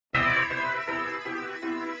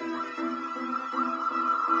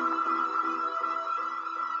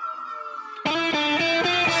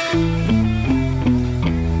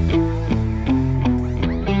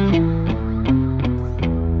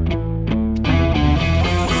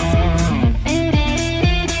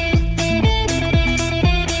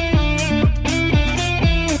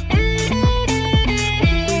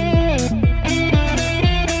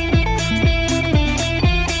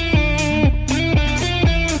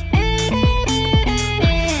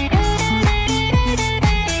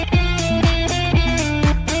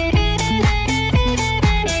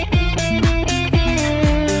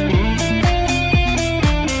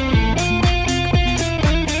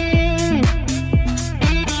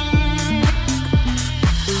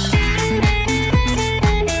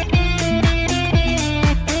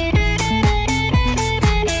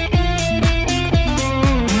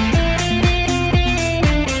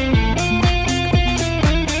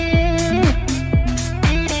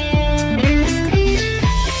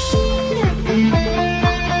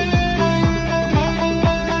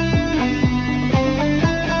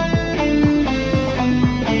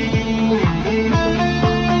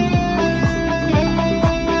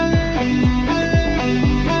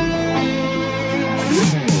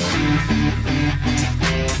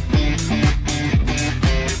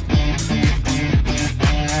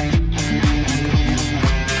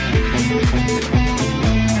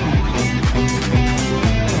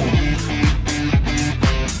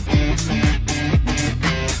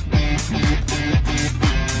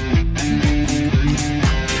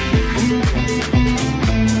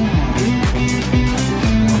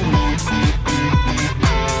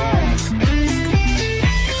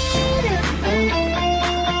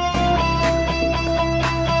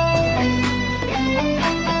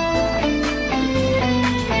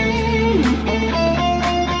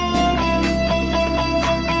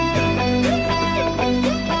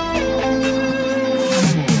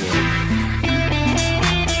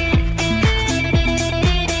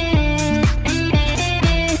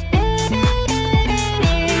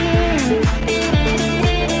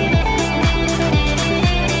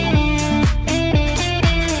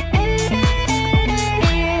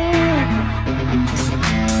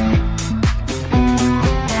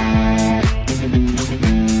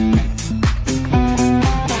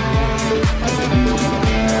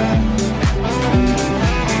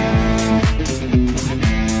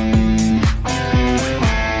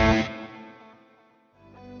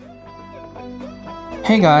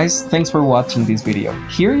Hey guys, thanks for watching this video.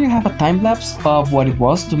 Here you have a time-lapse of what it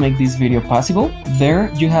was to make this video possible.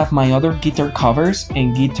 There you have my other guitar covers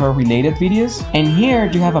and guitar related videos. And here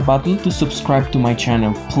you have a button to subscribe to my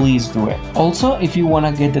channel. Please do it. Also, if you want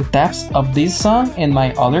to get the tabs of this song and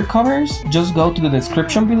my other covers, just go to the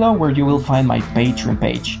description below where you will find my Patreon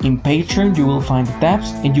page. In Patreon you will find the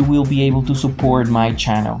tabs and you will be able to support my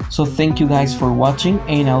channel. So thank you guys for watching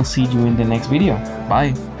and I'll see you in the next video.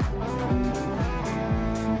 Bye!